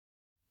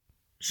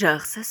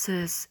Жақсы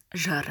сөз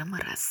жарым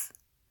ырыс.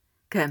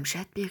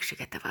 Камшат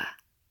Бекжігітова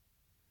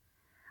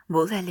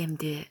Бұл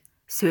әлемде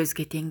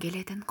сөзге тең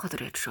келетін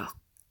құдірет жоқ.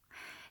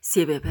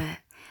 Себебі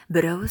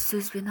бір ауыз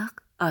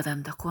сөзбен-ақ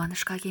адамды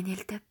қуанышқа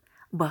кенелтіп,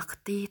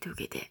 бақытты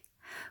етуге де,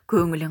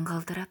 көңілін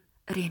қалдырып,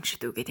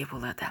 ренжітуге де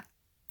болады.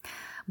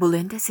 Бұл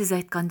енді сіз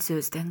айтқан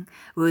сөздің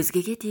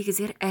өзгеге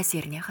тигізер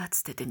әсеріне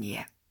қатысты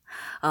дүние.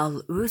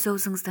 Ал өз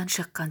аузыңыздан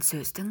шыққан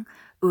сөздің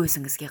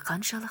өзіңізге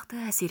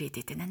қаншалықты әсер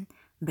ететінін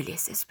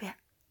білесіз бе?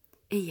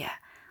 Иә,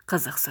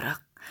 қызық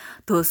сұрақ.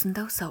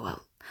 Тосындау сауал.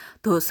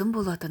 Тосын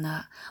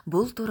болатыны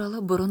бұл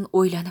туралы бұрын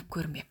ойланып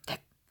көрмептік.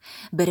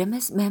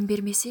 Біріміз мән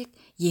бермесек,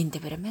 енді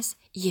біріміз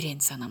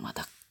ерен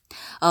санамадық.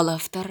 Ал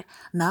автор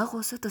нақ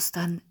осы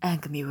тұстан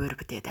әңгіме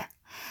өрбітеді.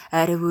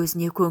 Әрі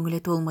өзіне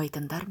көңілі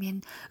толмайтындар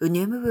мен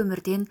үнемі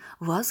өмірден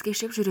ваз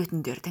кешіп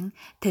жүретіндердің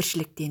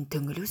тіршіліктен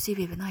түңілу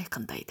себебін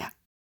айқындайды.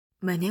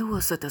 Міне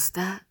осы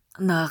тұста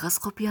нағыз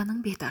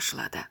құпияның беті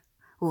ашылады.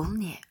 Ол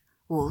не?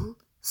 Ол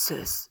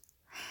сөз.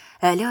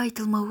 Әлі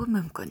айтылмауы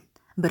мүмкін,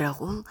 бірақ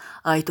ол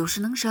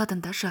айтушының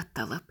жадында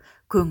жатталып,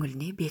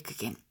 көңіліне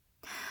бекіген.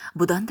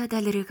 Бұдан да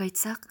дәлірек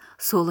айтсақ,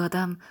 сол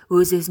адам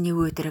өз-өзіне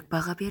өтірік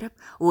баға беріп,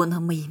 оны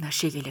миына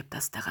шегелеп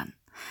тастаған.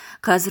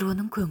 Қазір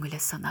оның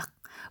көңілі сынақ,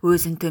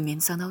 өзін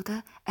төмен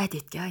санауды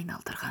әдетке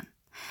айналдырған.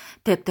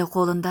 Тіпті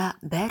қолында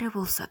бәрі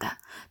болса да,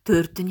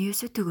 төрт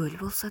дүниесі түгел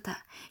болса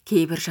да,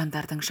 кейбір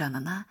жандардың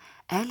жанына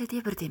әлі де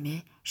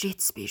бірдеме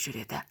жетіспей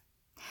жүреді.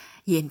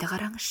 Енді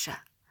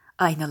қараңызшы.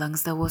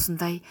 Айналаңызда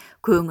осындай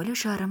көңілі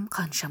жарым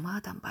қаншама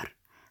адам бар.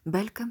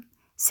 Бәлкім,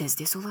 сіз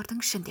де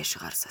солардың ішінде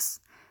шығарсыз.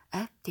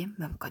 Әбден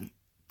мүмкін.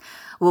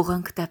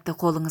 Оған кітапты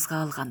қолыңызға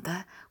алғанда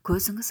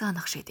көзіңіз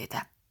анық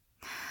жетеді.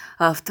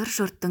 Автор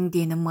жұрттың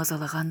денін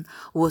мазалаған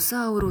осы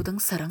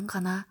аурудың сырын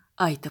ғана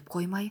айтып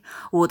қоймай,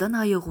 одан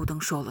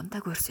айығудың жолын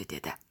да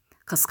көрсетеді.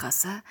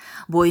 Қысқасы,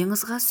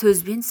 бойыңызға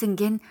сөзбен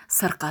сіңген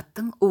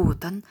сырқаттың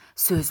уытын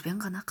сөзбен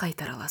ғана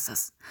қайтара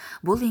аласыз.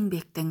 Бұл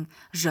еңбектің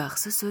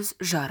жақсы сөз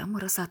жарым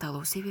ырыс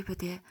аталу себебі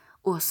де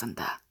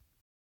осында.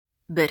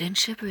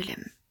 Бірінші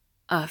бөлім.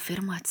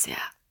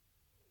 Аффирматсия.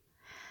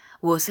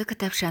 Осы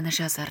кітапшаны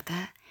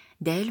жазарда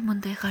дәл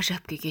мұндай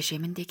ғажап күй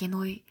кешемін деген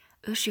ой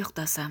үш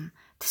ұйықтасам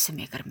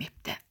түсіме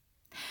кірмепті.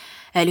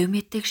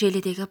 Әлеуметтік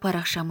желідегі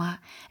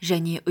парақшама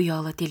және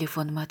ұялы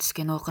телефоныма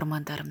түскен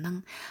оқырмандарымның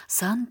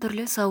сан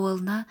түрлі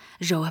сауалына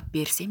жауап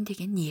берсем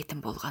деген ниетім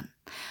болған.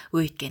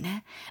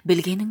 Өйткені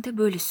білгеніңді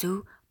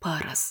бөлісу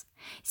парыз.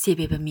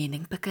 Себебі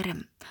менің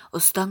пікірім,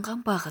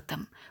 ұстанған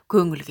бағытым,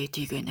 көңілге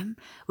түйгенім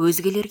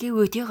өзгелерге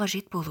өте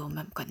қажет болуы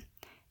мүмкін.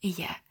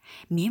 Иә,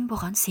 мен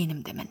бұған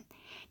сенімдімін.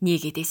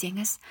 Неге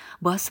десеңіз,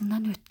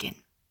 басымнан өткен.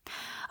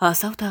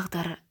 Асау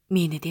тағдыр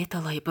мені де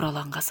талай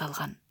бұралаңға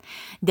салған.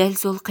 Дәл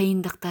сол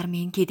қиындықтар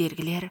мен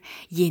кедергілер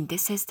енді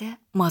сізді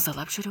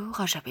мазалап жүруі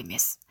ғажап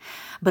емес.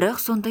 Бірақ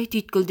сондай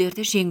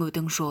түйткілдерді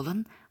жеңудің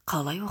жолын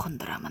қалай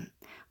ұғындырамын?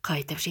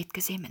 Қайтып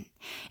жеткіземін.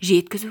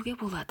 Жеткізуге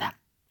болады.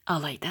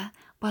 Алайда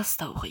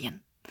бастау қиын.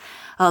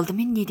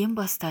 Алдымен неден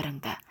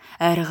бастарыңды,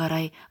 әрі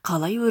қарай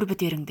қалай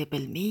өрбітеріңді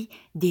білмей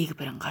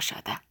дегбірің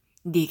қашады.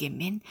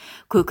 Дегенмен,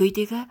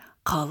 көкейдегі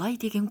қалай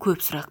деген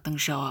көп сұрақтың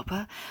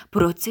жауабы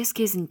процесс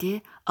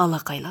кезінде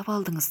алақайлап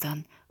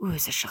алдыңыздан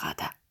өзі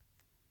шығады.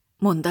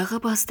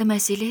 Мұндағы басты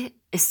мәселе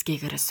іске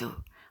кірісу.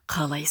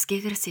 Қалай іске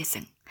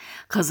кірісесің?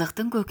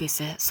 Қызықтың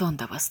көкесі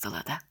сонда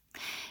басталады.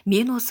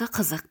 Мен осы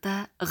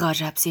қызықта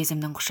ғажап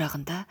сезімнің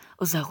құшағында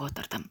ұзақ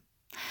отырдым.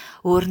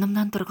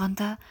 Орнымнан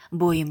тұрғанда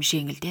бойым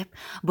жеңілдеп,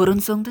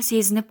 бұрын соңды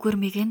сезініп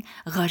көрмеген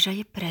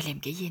ғажайып бір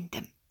әлемге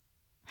ендім.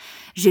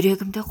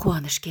 Жүрегімді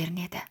қуаныш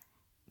кернеді.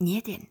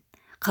 Неден?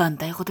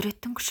 Қандай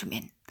құдіреттің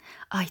күшімен?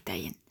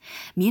 Айтайын,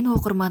 мен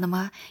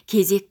оқырманыма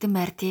кезекті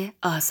мәрте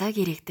аса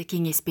керекті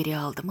кеңес бере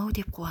алдым-ау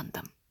деп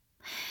қуандым.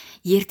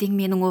 Ертең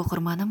менің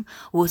оқырманым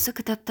осы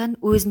кітаптан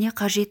өзіне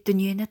қажет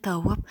дүниені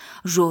тауып,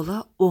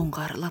 жолы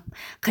оңғарылып,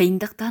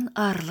 қиындықтан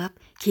арылып,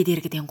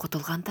 кедергіден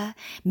құтылғанда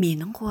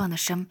менің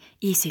қуанышым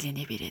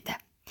еселене береді.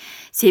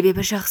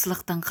 Себебі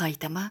жақсылықтың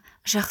қайтымы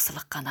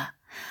жақсылық қана.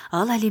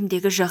 Ал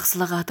әлемдегі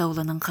жақсылық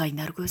атаулының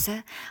қайнар көзі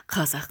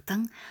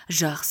қазақтың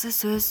жақсы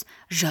сөз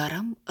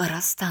жарым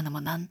ырыс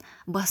танымынан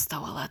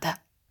бастау алады.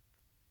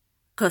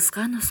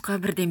 Қысқа нұсқа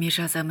бірдеме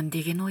жазамын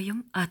деген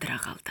ойым адыра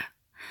қалды.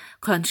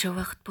 Қанша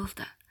уақыт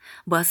болды?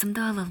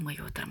 Басымды ала алмай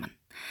отырмын.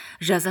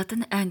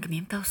 Жазатын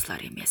әңгімем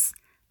таусылар емес.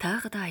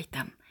 Тағы да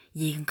айтам,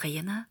 ең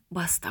қиыны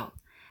бастау.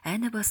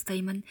 Әні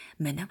бастаймын,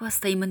 міні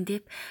бастаймын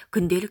деп,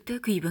 күнделікті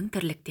күйбің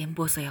тірліктен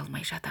босай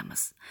алмай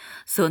жатамыз.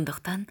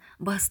 Сондықтан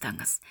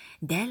бастаңыз.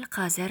 Дәл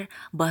қазір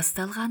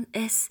басталған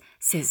іс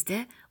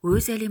сізді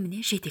өз әлеміне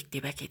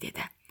жетектеп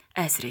әкетеді.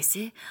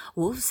 Әсіресе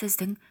ол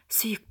сіздің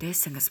сүйікті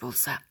ісіңіз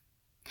болса.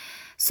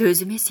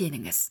 Сөзіме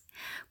сеніңіз.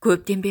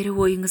 Көптен бері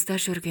ойыңызда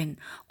жүрген,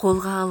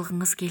 қолға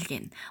алғыңыз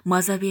келген,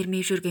 маза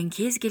бермей жүрген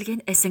кез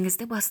келген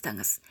ісіңізді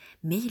бастаңыз.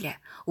 Мейлі,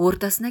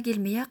 ортасына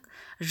келмей-ақ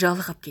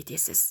жалығып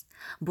кетесіз.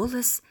 Бұл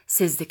іс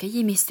сіздікі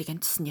еместігін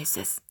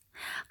түсінесіз.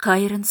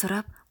 Қайырын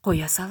сұрап,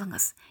 Қоя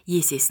салыңыз,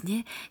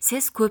 есесіне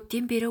сіз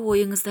көптен бері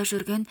ойыңызда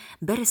жүрген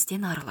бір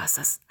істен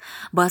арыласыз.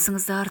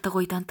 Басыңызды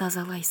артық ойдан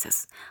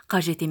тазалайсыз.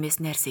 Қажет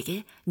емес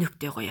нәрсеге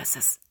нүкте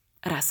қоясыз.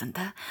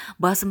 Расында,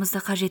 басымызды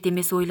қажет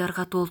емес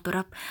ойларға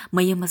толтырып,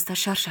 миымызды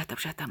шаршатып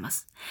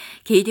жатамыз.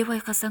 Кейде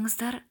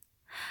байқасаңыздар,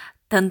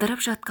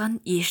 тындырып жатқан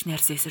еш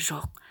нәрсесі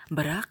жоқ,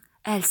 бірақ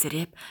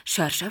әлсіреп,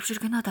 шаршап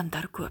жүрген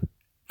адамдар көп.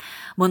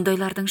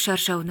 Мұндайлардың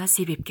шаршауына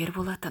себепкер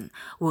болатын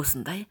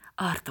осындай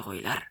артық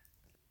ойлар.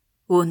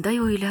 Ондай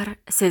ойлар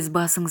сіз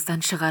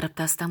басыңыздан шығарып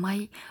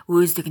тастамай,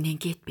 өздігінен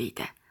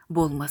кетпейді.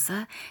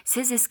 Болмаса,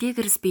 сіз іске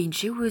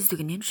кіріспейінше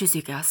өздігінен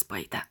жүзеге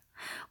аспайды.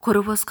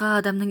 Құры босқа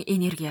адамның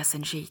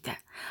энергиясын жейді,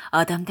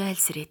 адамды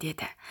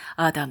әлсіретеді,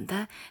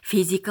 адамды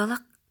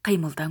физикалық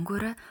қимылдан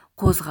гөрі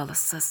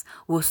қозғалыссыз,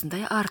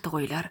 осындай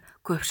артық ойлар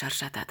көп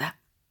шаршатады.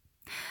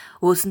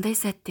 Осындай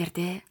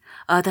сәттерде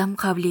адам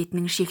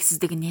қабілетінің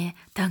шексіздігіне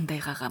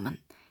таңдай қағамын.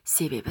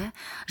 Себебі,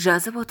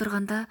 жазып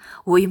отырғанда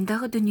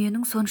ойымдағы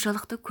дүниенің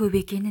соншалықты көп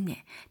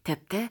екеніне,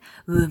 тіпті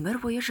өмір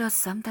бойы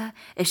жазсам да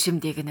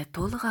ішімдегіні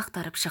толық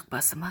ақтарып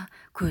шықпасыма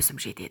көзім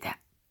жетеді.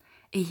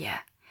 Иә,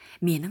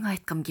 менің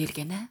айтқым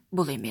келгені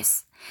бұл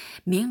емес.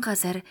 Мен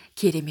қазір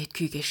керемет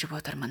күй кешіп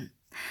отырмын.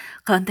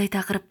 Қандай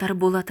тақырыптар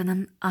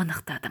болатынын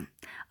анықтадым.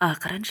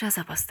 Ақырын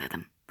жаза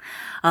бастадым.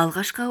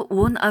 Алғашқы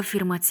 10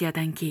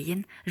 аффирмациядан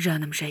кейін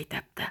жаным жай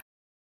тапты.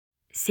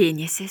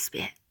 Сенесіз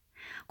бе?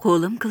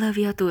 Қолым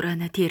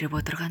клавиатураны теріп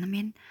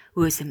отырғанымен,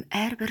 өзім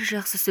әрбір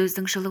жақсы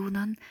сөздің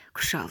жылуынан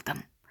күш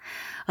алдым.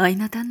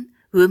 Айнадан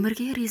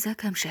өмірге риза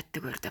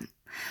Камшатты көрдім.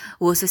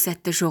 Осы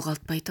сәтті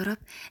жоғалтпай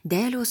тұрып,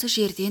 дәл осы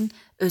жерден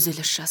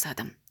үзіліс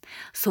жасадым.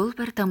 Сол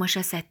бір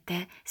тамаша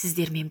сәтті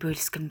сіздермен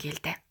бөліскім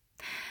келді.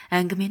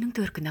 Әңгіменің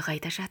төркіні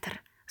қайда жатыр,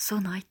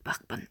 соны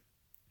айтпақпын.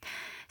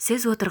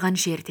 Сіз отырған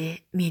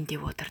жерде мен де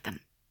отырдым.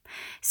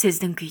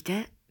 Сіздің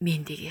күйді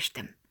мен де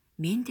кештім.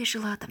 Мен де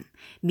жыладым,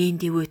 мен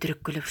де өтірік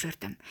күліп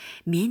жүрдім,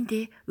 мен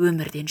де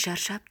өмірден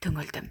шаршап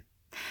түңілдім.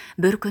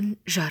 Бір күн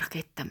жарқ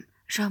еттім,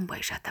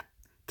 жанбай жатып,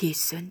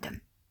 тез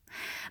сөндім.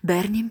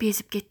 Бәрінен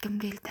безіп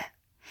кеткім келді.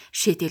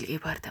 Шетелге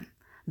бардым,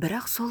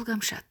 бірақ сол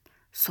Камшат,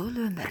 сол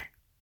өмір.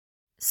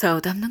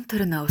 Саудамның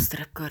түрін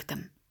ауыстырып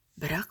көрдім,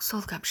 бірақ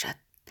сол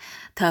Камшат.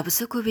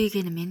 Табысы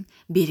көбейгенімен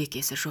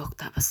берекесі жоқ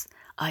табыс,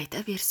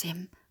 айта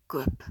берсем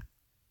көп.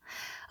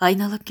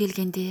 Айналып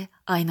келгенде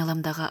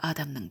айналамдағы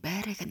адамның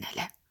бәрі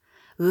кінәлі.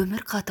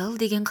 Өмір қатал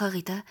деген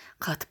қағида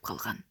қатып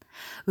қалған.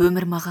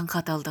 Өмір маған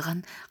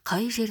қаталдығын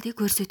қай жерде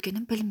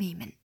көрсеткенін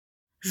білмеймін.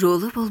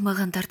 Жолы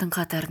болмағандардың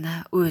қатарына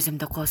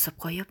өзімді қосып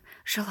қойып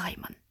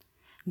жылаймын.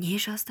 Не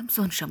жаздым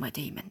соншама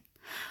деймін.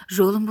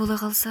 Жолым бола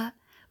қалса,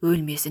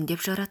 өлмесін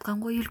деп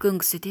жаратқан ғой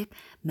үлкен кісі деп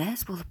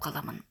мәз болып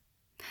қаламын.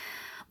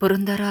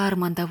 Бұрындары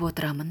армандап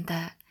отырамын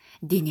да,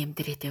 денем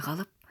дірете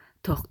қалып,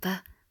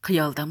 тоқта,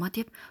 қиялдама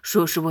деп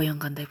шошып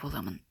оянғандай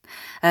боламын.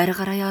 Әрі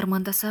қарай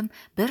армандасам,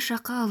 бір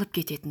жаққа алып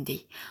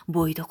кететіндей,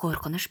 бойды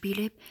қорқыныш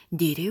билеп,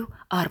 дереу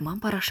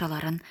арман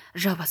парақшаларын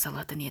жаба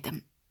салатын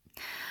едім.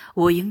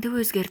 Ойыңды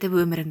өзгертіп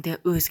өміріңді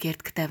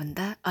өзгерт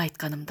кітабында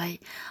айтқанымдай,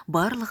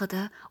 барлығы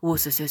да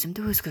осы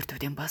сөзімді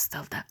өзгертуден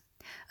басталды.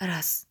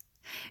 Рас,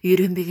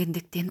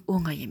 үйренбегендіктен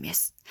оңай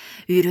емес.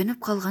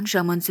 Үйреніп қалған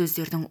жаман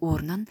сөздердің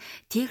орнын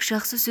тек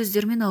жақсы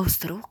сөздермен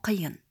ауыстыру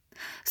қиын.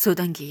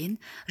 Содан кейін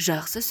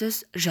жақсы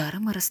сөз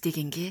жарым ырыс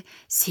дегенге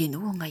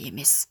сену оңай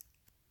емес.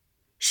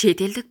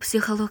 Шетелдік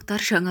психологтар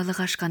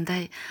жаңалық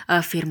ашқандай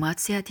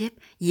аффирматсия деп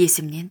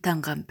есімнен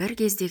танған бір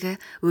кездегі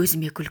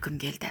өзіме күлкім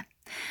келді.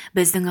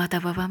 Біздің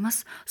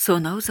ата-бабамыз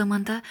сонау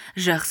заманда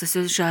жақсы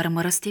сөз жарым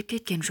ырыс деп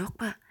кеткен жоқ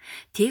па?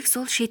 Тек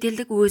сол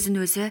шетелдік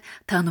өзін өзі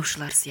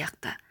танушылар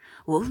сияқты.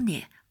 Ол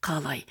не?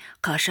 Қалай,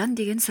 қашан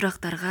деген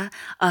сұрақтарға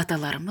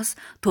аталарымыз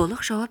толық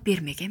жауап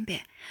бермеген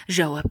бе?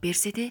 Жауап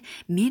берсе де,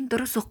 мен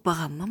дұрыс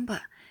ұқпағанмын ба?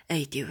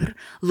 Әйтеуір,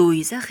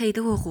 Луиза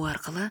Хейді оқу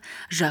арқылы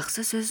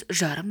жақсы сөз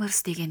жарым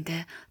ырыс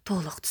дегенді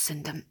толық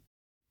түсіндім.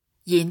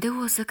 Енді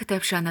осы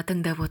кітапшаны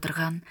тыңдап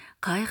отырған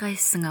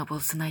қай-қайсыңа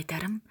болсын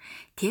айтарым,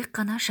 тек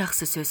қана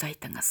жақсы сөз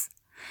айтыңыз.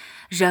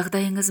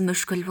 Жағдайыңыз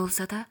мүшкіл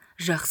болса да,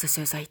 жақсы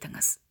сөз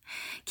айтыңыз.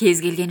 Кез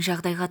келген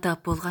жағдайға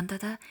тап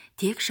болғанда да,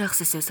 тек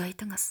жақсы сөз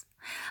айтыңыз.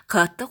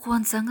 Қатты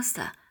қуансаңыз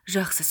да,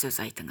 жақсы сөз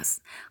айтыңыз.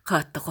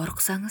 Қатты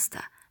қорқсаңыз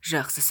да,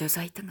 жақсы сөз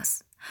айтыңыз.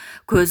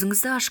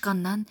 Көзіңізді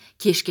ашқаннан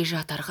кешке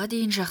жатарға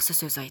дейін жақсы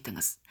сөз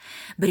айтыңыз.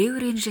 Біреу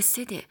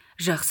ренжітсе де,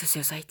 жақсы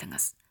сөз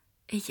айтыңыз.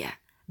 Иә,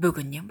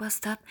 бүгіннен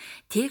бастап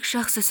тек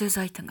жақсы сөз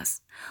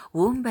айтыңыз.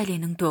 10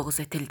 бәленің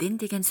 9-ы тілден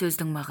деген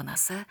сөздің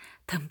мағынасы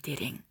тым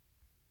терең.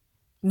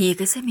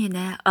 Негізі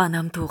мені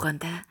анам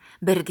туғанда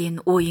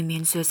бірден ойы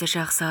мен сөзі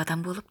жақсы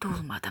адам болып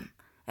туылмадым.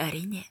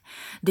 Әрине,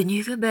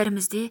 дүниеге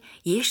бәрімізде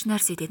еш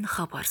нәрседен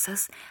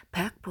хабарсыз,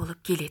 пәк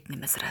болып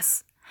келетініміз рас.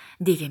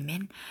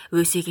 Дегенмен,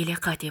 өсе келе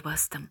қате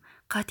бастым,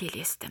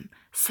 қателестім,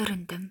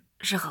 сүріндім,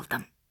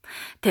 жығылдым.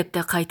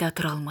 Тіпті қайта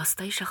тұра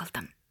алмастай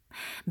жығылдым.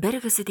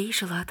 Бір кісідей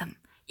жыладым,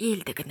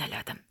 елді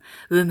кінәладым.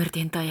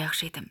 Өмірден таяқ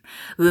жедім.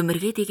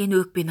 Өмірге деген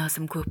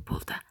өкпе-назым көп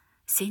болды.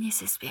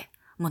 Сенесіз бе?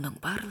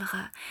 Мұның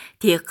барлығы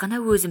тек қана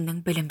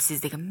өзімнің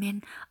білімсіздігім мен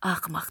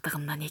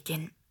ақымақтығымнан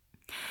екен.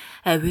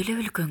 Әуелі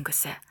үлкен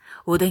кісі,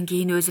 одан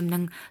кейін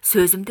өзімнің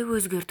сөзімді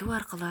өзгерту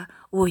арқылы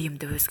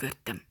ойымды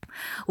өзгерттім.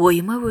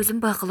 Ойыма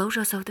өзім бақылау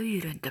жасауды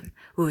үйрендім,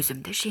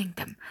 өзімді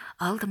жеңдім,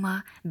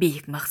 алдыма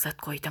биік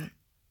мақсат қойдым.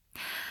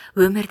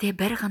 Өмірде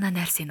бір ғана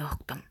нәрсені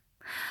ұқтым.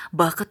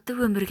 Бақытты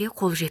өмірге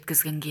қол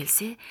жеткізгің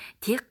келсе,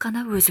 тек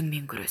қана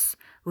өзіңмен күрес,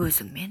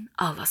 өзіңмен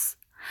алыс.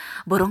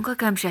 Бұрынғы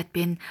Камшат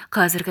пен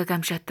қазіргі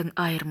Камшаттың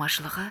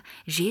айырмашылығы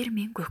жер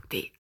мен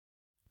көктей.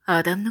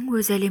 Адамның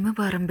өз әлемі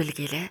барын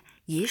білгелі,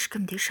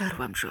 ешкімде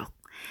шаруам жоқ.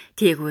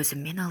 Тек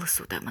өзіммен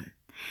алысудамын.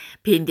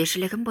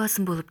 Пендешілігім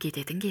басым болып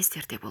кететін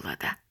кездерде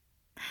болады.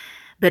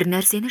 Бір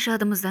нәрсені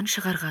жадымыздан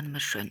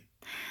шығарғанымыз жөн.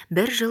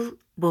 1 жыл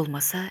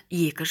болмаса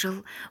 2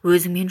 жыл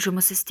өзіңмен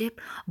жұмыс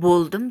істеп,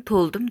 болдым,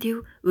 толдым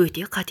деу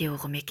өте қате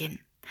ұғым екен.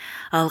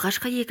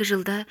 Алғашқы 2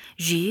 жылда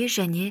жүйе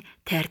және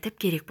тәртіп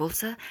керек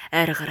болса,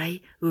 әрі қарай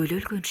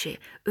өле-өлгенше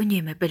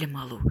үнемі білім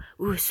алу,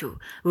 өсу,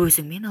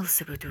 өзіңмен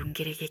алысып өтуің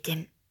керек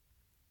екен.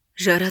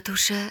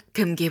 Жаратушы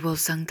кімге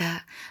болсаң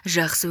да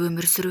жақсы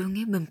өмір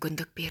сүруіңе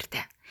мүмкіндік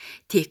берді.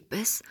 Тек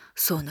біз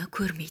соны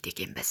көрмейді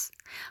екенбіз.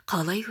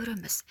 Қалай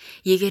көреміз?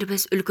 Егер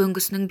біз үлкен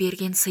кісінің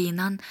берген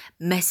сыйынан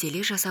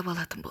мәселе жасап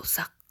алатын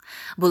болсақ.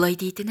 Бұлай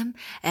дейтінім,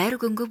 әр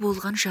күнгі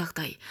болған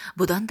жағдай,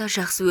 бұдан да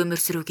жақсы өмір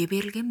сүруге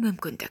берілген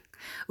мүмкіндік.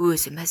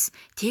 Өзіміз,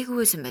 тек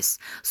өзіміз,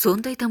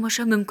 сондай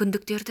тамаша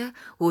мүмкіндіктерді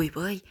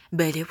ойбай,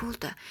 бәле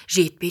болды,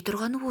 жетпей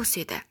тұрғаны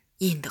осы еді.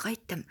 Енді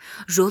қайттым,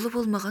 жолы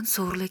болмаған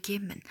сорлы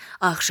екенмін,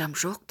 ақшам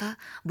жоқ та,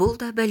 бұл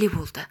да бәле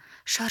болды,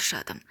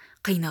 шаршадым,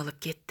 қиналып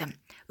кеттім,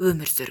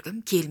 өмір сүргім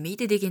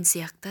келмейді деген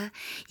сияқты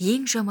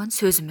ең жаман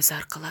сөзіміз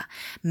арқылы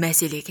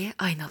мәселеге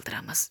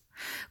айналдырамыз.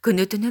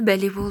 Күні-түні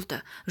бәле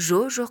болды,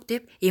 жоқ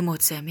деп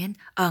эмоциямен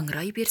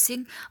аңырай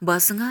берсең,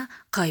 басыңа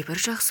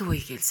қайбір жақсы ой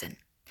келсін.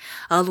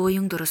 Ал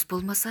ойың дұрыс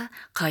болмаса,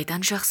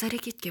 қайдан жақсы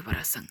әрекетке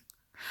барасың?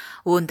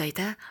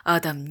 Ондайда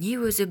адам не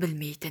өзі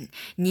білмейтін,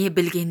 не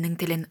білгеннің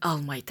тілін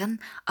алмайтын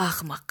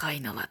ақымаққа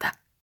айналады.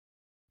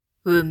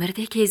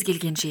 Өмірде кез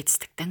келген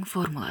жетістіктің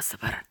формуласы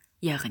бар.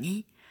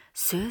 Яғни,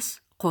 сөз,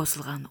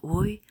 қосылған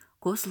ой,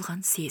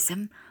 қосылған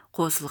сезім,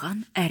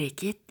 қосылған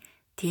әрекет,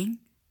 тең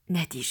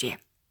нәтиже.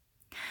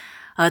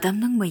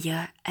 Адамның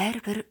миы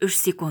әрбір 3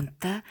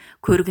 секундта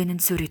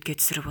көргенін суретке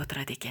түсіріп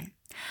отырады екен.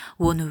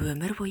 Оны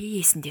өмір бойы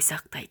есінде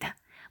сақтайды.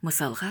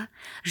 Мысалға,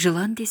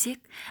 жылан десек,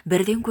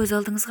 бірден көз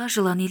алдыңызға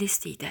жылан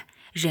елестейді,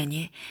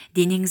 және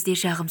денеңізде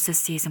жағымсыз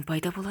сезім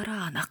пайда болары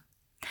анық.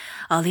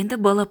 Ал енді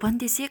балапан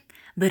десек,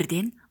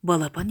 бірден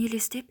балапан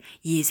елестеп,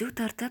 езу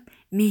тартып,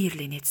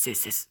 мейірлене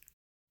түсесіз.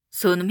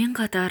 Сонымен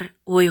қатар,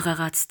 ойға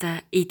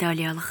қатысты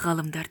италиялық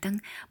ғалымдардың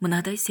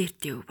мынадай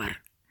зерттеуі бар.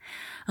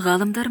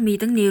 Ғалымдар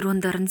мидың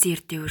нейрондарын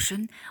зерттеу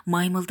үшін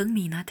маймылдың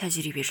миына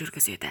тәжірибе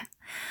жүргізеді.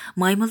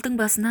 Маймылдың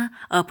басына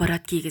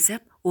аппарат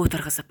кигізіп,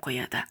 отырғызып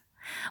қояды.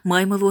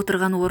 Маймыл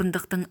отырған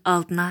орындықтың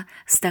алдына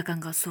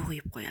стаканға су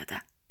құйып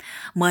қояды.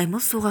 Маймыл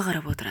суға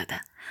қарап отырады.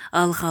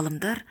 Ал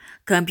ғалымдар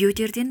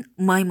компьютерден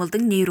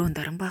маймылдың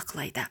нейрондарын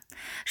бақылайды.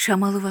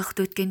 Шамалы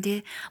уақыт өткенде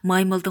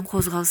маймылдың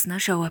қозғалысына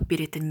жауап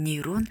беретін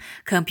нейрон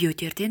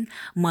компьютерден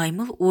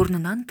маймыл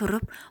орнынан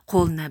тұрып,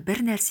 қолына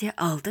бір нәрсе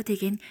алды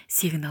деген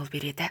сигнал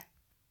береді.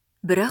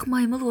 Бірақ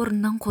маймыл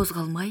орнынан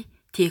қозғалмай,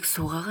 тек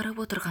суға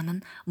қарап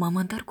отырғанын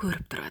мамандар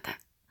көріп тұрады.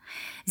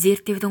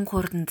 Зерттеудің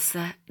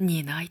қорытындысы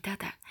нені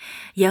айтады?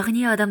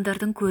 Яғни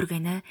адамдардың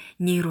көргені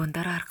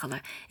нейрондар арқылы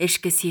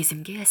ішкі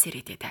сезімге әсер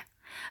етеді.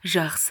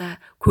 Жақсы,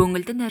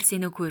 көңілді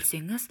нәрсені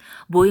көрсеңіз,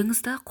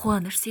 бойыңызда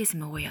қуаныш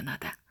сезімі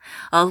оянады.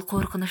 Ал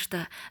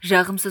қорқынышты,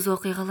 жағымсыз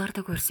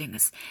оқиғаларды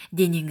көрсеңіз,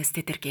 денеңіз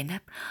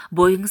тітіркеніп,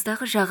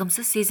 бойыңыздағы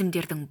жағымсыз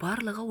сезімдердің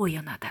барлығы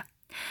оянады.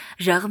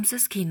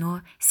 Жағымсыз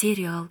кино,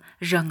 сериал,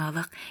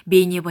 жаңалық,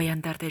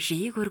 бейнебаяндарды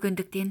жиі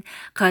көргендіктен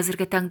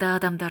қазіргі таңда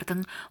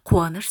адамдардың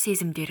қуаныш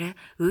сезімдері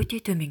өте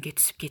төменге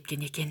түсіп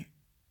кеткен екен.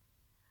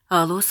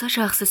 Ал осы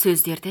жақсы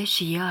сөздерді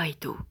жиі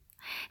айту,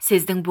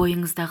 сіздің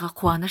бойыңыздағы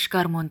қуаныш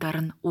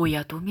гормондарын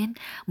ояту мен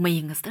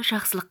миыңызды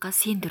жақсылыққа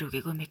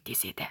сендіруге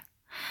көмектеседі.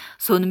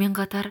 Сонымен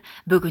қатар,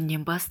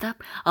 бүгіннен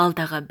бастап,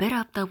 алдағы 1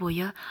 апта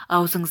бойы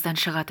аузыңыздан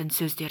шығатын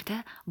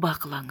сөздерді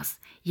бақылаңыз.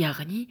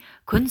 Яғни,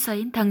 күн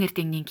сайын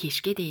таңертеңнен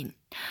кешке дейін.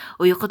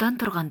 Ұйқыдан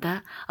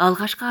тұрғанда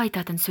алғашқы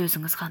айтатын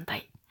сөзіңіз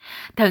қандай?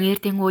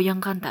 Таңертең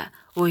оянғанда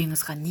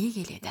ойыңызға не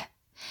келеді?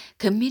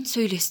 Кіммен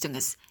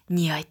сөйлестіңіз,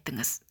 не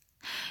айттыңыз?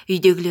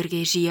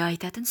 Үйдегілерге жиі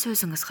айтатын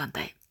сөзіңіз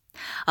қандай?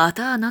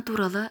 Ата-ана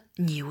туралы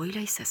не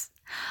ойлайсыз?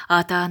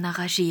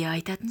 Ата-анаға жиі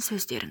айтатын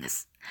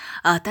сөздеріңіз?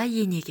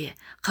 Ата-енеге,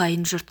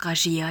 қайын жұртқа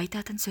жиі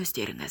айтатын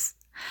сөздеріңіз?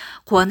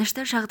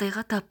 Қуанышты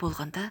жағдайға тап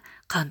болғанда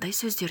қандай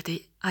сөздерді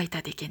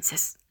айтады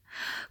екенсіз?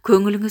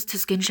 Көңіліңіз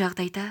түскен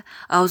жағдайда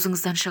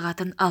аузыңыздан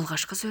шығатын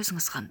алғашқы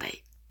сөзіңіз қандай?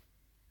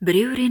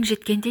 Біреу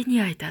ренжіткенде не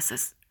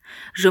айтасыз?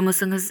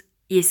 Жұмысыңыз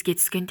еске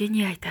түскенде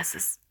не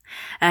айтасыз?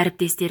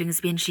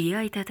 Әріптестеріңізбен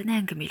жиі айтатын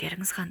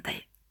әңгімелеріңіз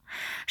қандай?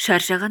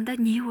 Шаршағанда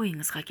не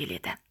ойыңызға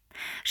келеді?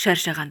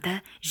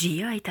 Шаршағанда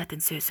жиі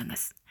айтатын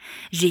сөзіңіз?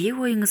 Жиі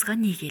ойыңызға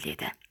не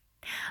келеді?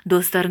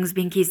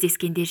 Достарыңызбен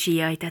кездескенде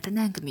жиі айтатын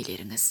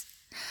әңгімелеріңіз?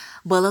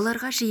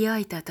 Балаларға жиі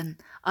айтатын,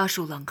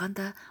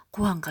 ашуланғанда,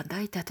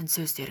 қуанғанда айтатын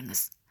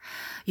сөздеріңіз.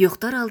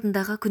 Ұйықтар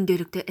алдындағы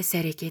күнделікті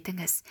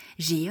іс-әрекетіңіз,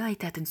 жиі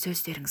айтатын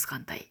сөздеріңіз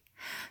қандай?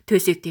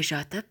 Төсекте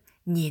жатып,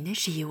 нені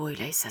жиі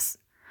ойлайсыз?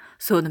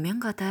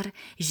 Сонымен қатар,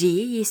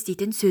 жиі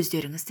еститін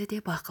сөздеріңізді де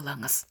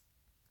бақылаңыз.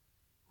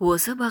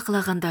 Осы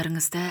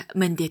бақылағандарыңызды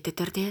міндетті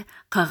түрде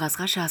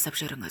қағазға жазып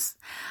жүріңіз.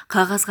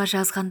 Қағазға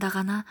жазғанда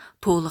ғана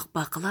толық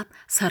бақылап,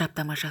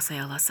 сараптама жасай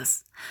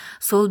аласыз.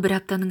 Сол бір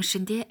аптаның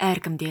ішінде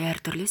әркімде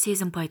әртүрлі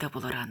сезім пайда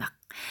болар анық.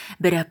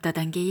 Бір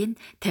аптадан кейін,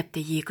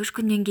 тіпті 2-3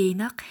 күннен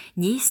кейін-ақ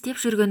не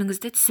істеп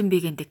жүргеніңізді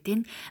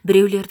түсінбегендіктен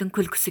біреулердің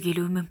күлкісі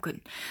келуі мүмкін.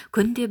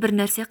 Күнде бір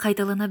нәрсе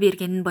қайталана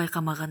бергенін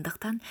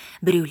байқамағандықтан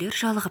біреулер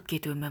жалығып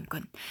кетуі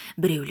мүмкін.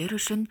 Біреулер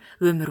үшін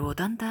өмір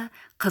одан да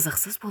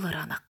қызықсыз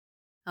болар анық.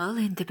 Ал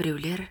енді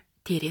біреулер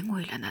терең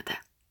ойланады.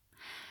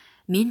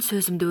 Мен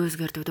сөзімді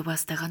өзгертуді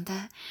бастағанда,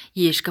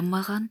 ешкім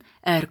маған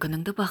әр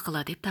күніңді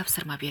бақыла деп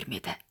тапсырма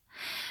бермеді.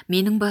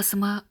 Менің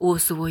басыма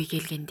осы ой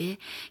келгенде,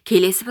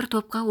 келесі бір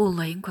топқа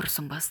онлайн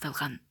курсым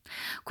басталған.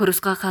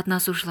 Курсқа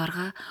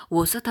қатынасушыларға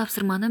осы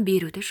тапсырманы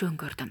беруді жөн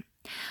көрдім.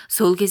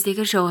 Сол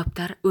кездегі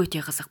жауаптар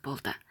өте қызық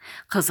болды.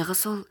 Қызығы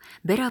сол,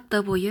 бір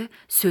апта бойы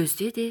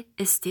сөзде де,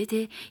 істе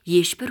де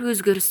ешбір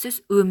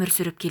өзгеріссіз өмір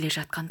сүріп келе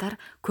жатқандар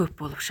көп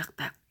болып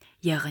шықты.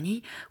 Яғни,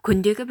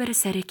 күндегі бір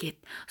іс-әрекет,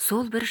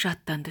 сол бір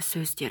жаттанды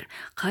сөздер,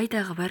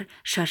 қайдағы бір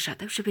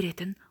шаршатып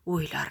жіберетін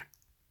ойлар.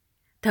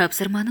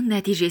 Тапсырманың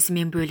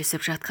нәтижесімен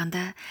бөлісіп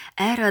жатқанда,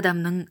 әр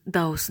адамның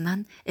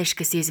даусынан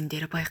ішкі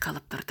сезімдері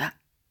байқалып тұрды.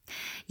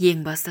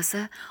 Ең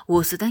бастысы,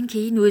 осыдан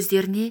кейін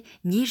өздеріне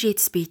не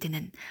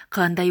жетіспейтінін,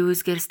 қандай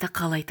өзгерісті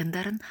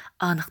қалайтындарын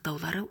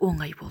анықтаулары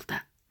оңай болды.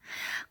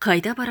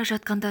 Қайда бара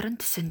жатқандарын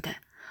түсінді.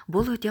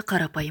 Бұл өте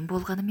қарапайым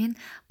болғанымен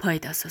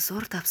пайдасы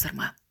зор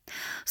тапсырма.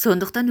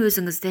 Сондықтан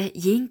өзіңізді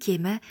ең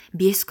кемі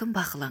 5 күн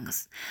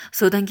бақылаңыз.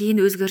 Содан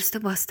кейін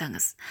өзгерісті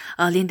бастаңыз.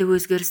 Ал енді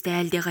өзгерісті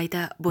әлде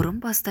қайда бұрын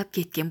бастап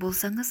кеткен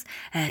болсаңыз,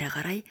 әрі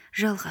қарай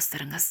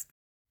жалғастырыңыз.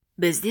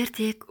 Біздер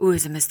тек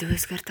өзімізді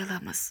өзгерте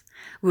аламыз.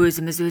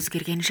 Өзіміз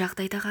өзгерген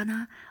жағдайда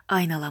ғана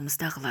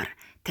айналамыздағылар,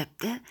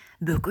 тіпті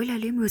бүкіл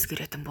әлем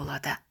өзгеретін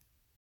болады.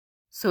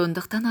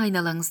 Сондықтан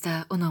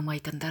айналаңызда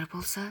ұнамайтындар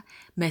болса,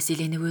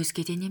 мәселені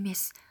өзгеден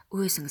емес,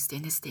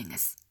 өзіңізден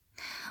іздеңіз.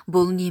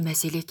 Бұл не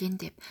мәселе екен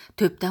деп,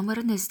 төп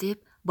тамырын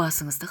іздеп,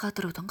 басыңызды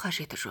қатырудың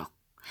қажеті жоқ.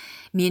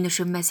 Мен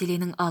үшін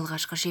мәселенің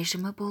алғашқы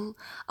шешімі бұл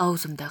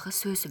аузымдағы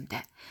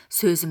сөзімді,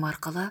 сөзім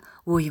арқылы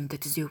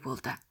ойымды түзеу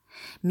болды.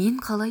 Мен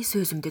қалай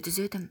сөзімді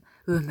түзедім,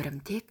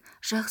 өмірім тек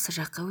жақсы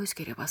жаққа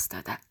өзгере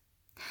бастады.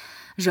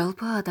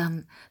 Жалпы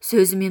адам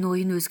сөзі мен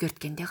ойын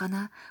өзгерткенде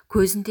ғана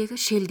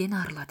көзіндегі шелден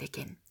арылады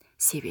екен.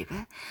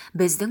 Себебі,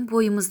 біздің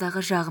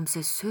бойымыздағы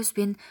жағымсыз сөз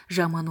бен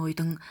жаман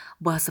ойдың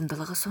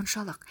басымдылығы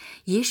соншалық,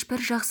 ешбір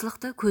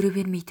жақсылықты көре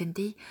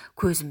бермейтіндей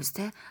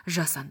көзімізді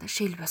жасанды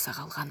шел баса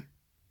қалған.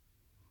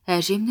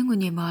 Әжемнің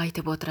үнемі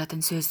айтып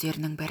отыратын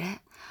сөздерінің бірі,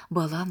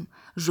 балам,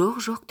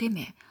 жоқ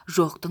деме,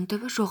 жоқтың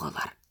түбі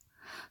жоғалар.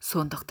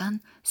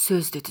 Сондықтан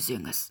сөзді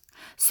түзеңіз.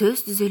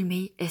 Сөз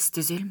түзелмей, іс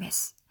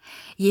түзелмес.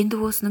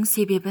 Енді осының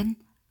себебін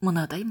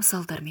мынадай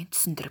мысалдармен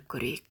түсіндіріп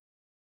көрейік.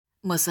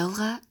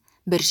 Мысалға,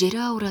 бір жері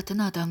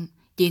ауыратын адам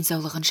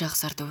денсаулығын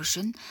жақсарту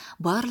үшін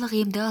барлық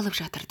емді алып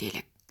жатыр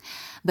делік.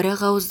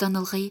 Бірақ ауыздан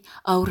ылғи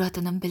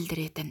ауыратынын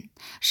білдіретін,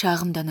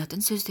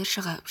 шағымданатын сөздер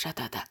шығып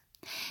жатады.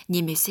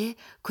 Немесе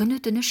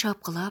күні-түні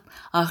шапқылап,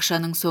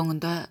 ақшаның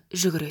соңында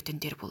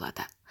жүгіретіндер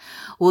болады.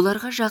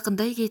 Оларға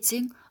жақындай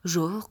кетсең,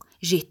 жоқ,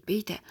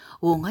 жетпейді,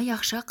 оңай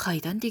ақша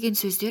қайдан деген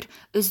сөздер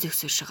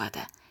үздіксіз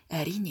шығады.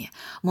 Әрине,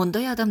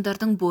 мұндай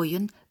адамдардың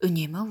бойын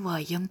үнемі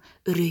уайым,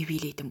 үрей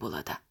билейтін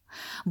болады.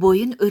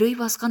 Бойын үрей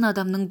басқан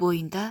адамның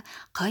бойында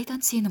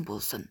қайдан сенім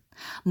болсын?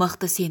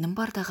 Мықты сенім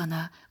барда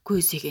ғана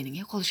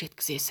көздегеніңе қол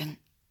жеткізесің.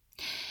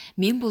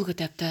 Мен бұл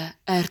кітапта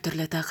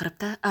әртүрлі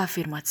тақырыпта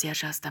аффирмация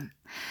жаздым.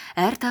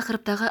 Әр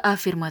тақырыптағы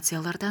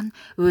аффирмациялардан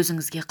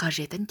өзіңізге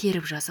қажетін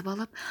теріп жазып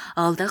алып,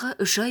 алдағы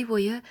 3 ай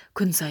бойы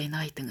күн сайын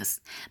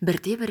айтыңыз.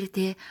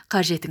 Бірте-бірте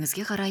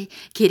қажетіңізге қарай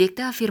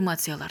керекті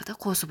аффирмацияларды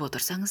қосып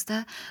отырсаңыз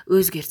да,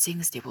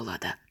 өзгертсеңіз де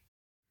болады.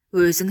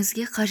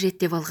 Өзіңізге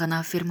қажет деп алған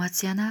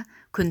аффирмацияны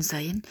күн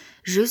сайын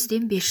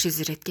 100-ден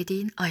 500 ретке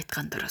дейін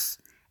айтқан дұрыс.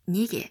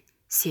 Неге?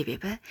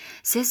 Себебі,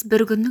 сіз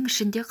бір күннің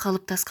ішінде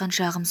қалыптасқан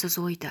жағымсыз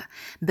ойды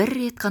бір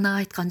рет қана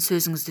айтқан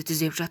сөзіңізді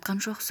түзеп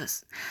жатқан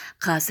жоқсыз.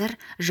 Қазір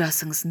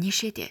жасыңыз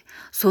нешеде?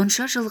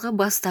 Сонша жылғы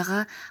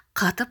бастағы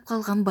қатып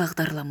қалған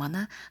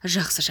бағдарламаны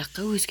жақсы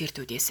жаққа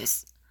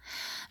өзгертудесіз.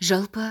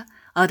 Жалпы,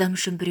 адам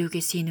үшін біреуге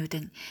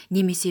сенудің,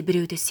 немесе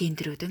біреуді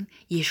сендірудің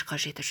еш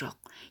қажеті жоқ.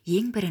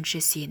 Ең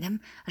бірінші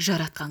сенім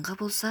жаратқанға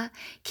болса,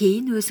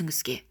 кейін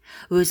өзіңізге,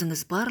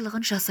 өзіңіз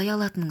барлығын жасай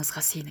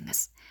алатыныңызға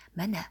сеніңіз.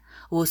 Міне,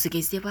 осы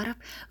кезде барып,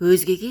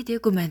 өзгеге де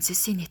күмәнсіз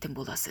сенетін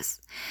боласыз.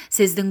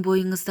 Сіздің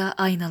бойыңызда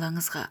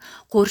айналаңызға,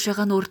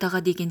 қоршаған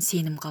ортаға деген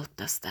сенім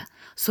қалыптасты.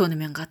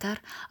 Сонымен қатар,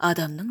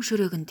 адамның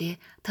жүрегінде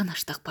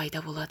тыныштық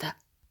пайда болады.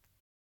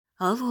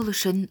 Ал ол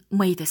үшін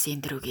миды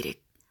сендіру керек.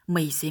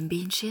 Ми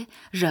сенбейінше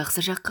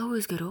жақсы жаққа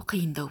өзгеру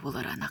қиындау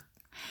болар анық.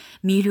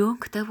 Миллион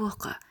кітап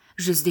оқы,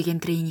 100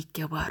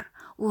 тренингке бар,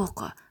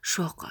 оқы,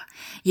 шоқы.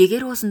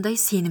 Егер осындай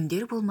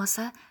сенімдер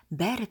болмаса,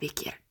 бәрі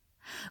бекер.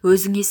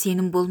 Өзіңе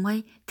сенім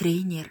болмай,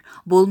 тренер,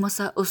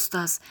 болмаса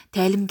ұстаз,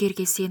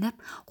 тәлімгерге сеніп,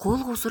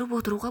 қол қусырып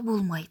отыруға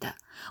болмайды.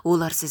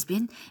 Олар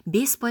сізбен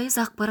 5%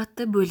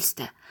 ақпаратты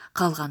бөлісті,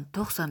 қалған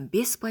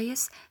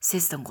 95%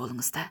 сіздің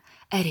қолыңызда.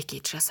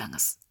 Әрекет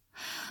жасаңыз.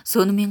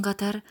 Сонымен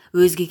қатар,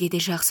 өзгеге де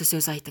жақсы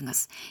сөз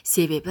айтыңыз.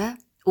 Себебі,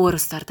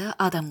 орыстарда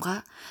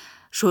адамға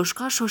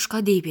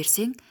шошқа дей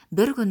берсең,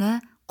 бір күні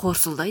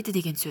қорсылдайды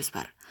деген сөз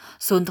бар.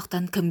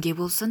 Сондықтан кімге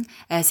болсын,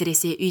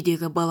 әсіресе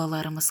үйдегі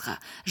балаларымызға,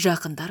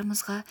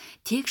 жақындарымызға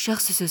тек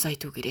жақсы сөз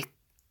айту керек.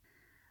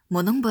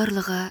 Мұның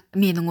барлығы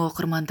менің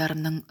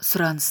оқырмандарымның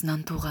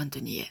сұранысынан туған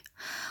дүние.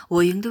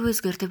 Ойыңды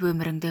өзгертіп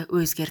өміріңді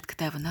өзгерт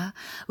кітабына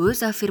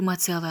өз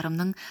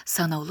аффирмацияларымның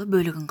санаулы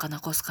бөлігін ғана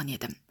қосқан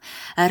едім.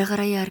 Әрі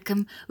қарай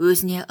әркім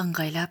өзіне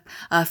ыңғайлап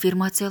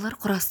аффирмациялар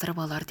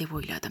құрастырып алар деп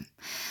ойладым.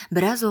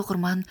 Біраз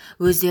оқырман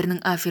өздерінің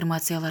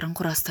аффирмацияларын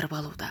құрастырып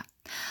алуда.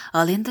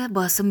 Ал енді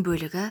басым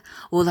бөлігі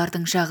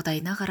олардың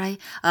жағдайына қарай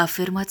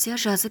аффирмация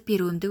жазып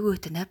беруімді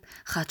өтініп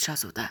хат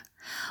жазуда.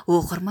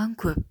 Оқырман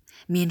көп,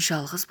 мен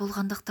жалғыз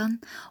болғандықтан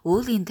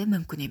ол енді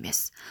мүмкін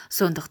емес.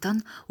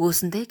 Сондықтан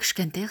осындай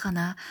кішкентай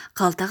ғана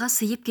қалтаға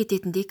сыйып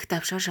кететіндей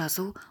кітапша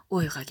жазу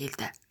ойға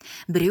келді.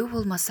 Біреу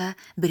болмаса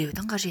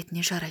біреудің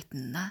қажетіне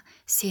жарайтынына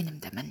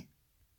сенімдімін.